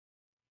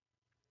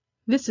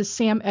This is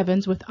Sam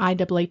Evans with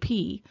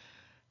IAAP.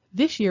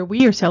 This year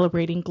we are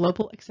celebrating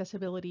Global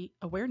Accessibility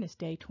Awareness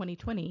Day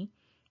 2020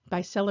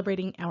 by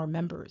celebrating our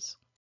members.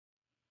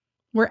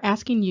 We're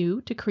asking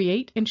you to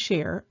create and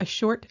share a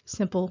short,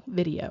 simple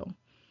video.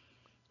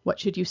 What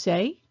should you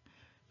say?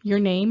 Your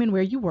name and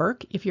where you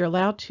work, if you're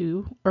allowed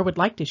to or would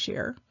like to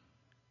share.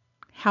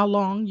 How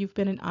long you've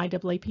been an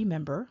IAAP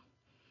member.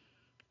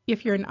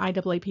 If you're an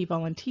IAAP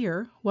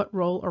volunteer, what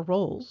role or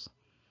roles.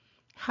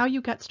 How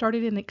you got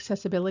started in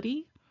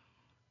accessibility,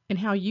 and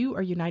how you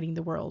are uniting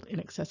the world in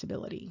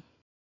accessibility.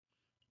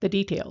 The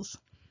details.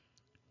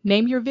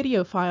 Name your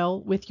video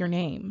file with your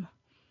name.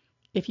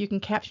 If you can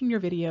caption your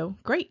video,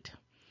 great.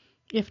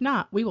 If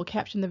not, we will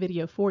caption the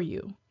video for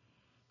you.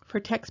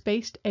 For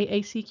text-based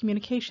AAC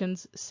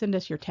communications, send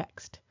us your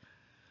text.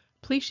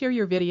 Please share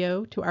your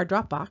video to our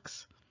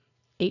Dropbox,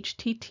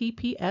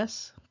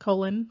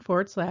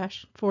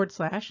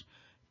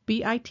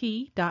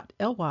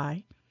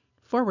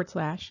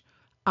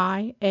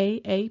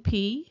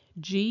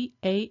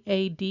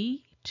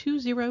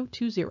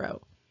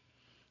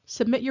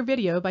 Submit your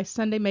video by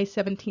Sunday, May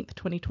 17th,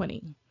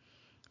 2020.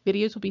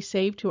 Videos will be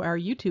saved to our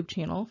YouTube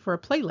channel for a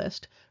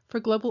playlist for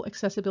Global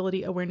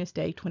Accessibility Awareness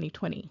Day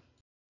 2020.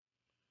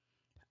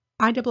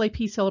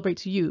 IAAP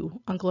celebrates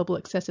you on Global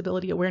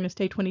Accessibility Awareness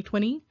Day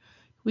 2020.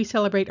 We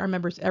celebrate our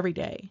members every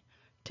day.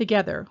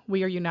 Together,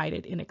 we are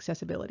united in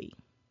accessibility.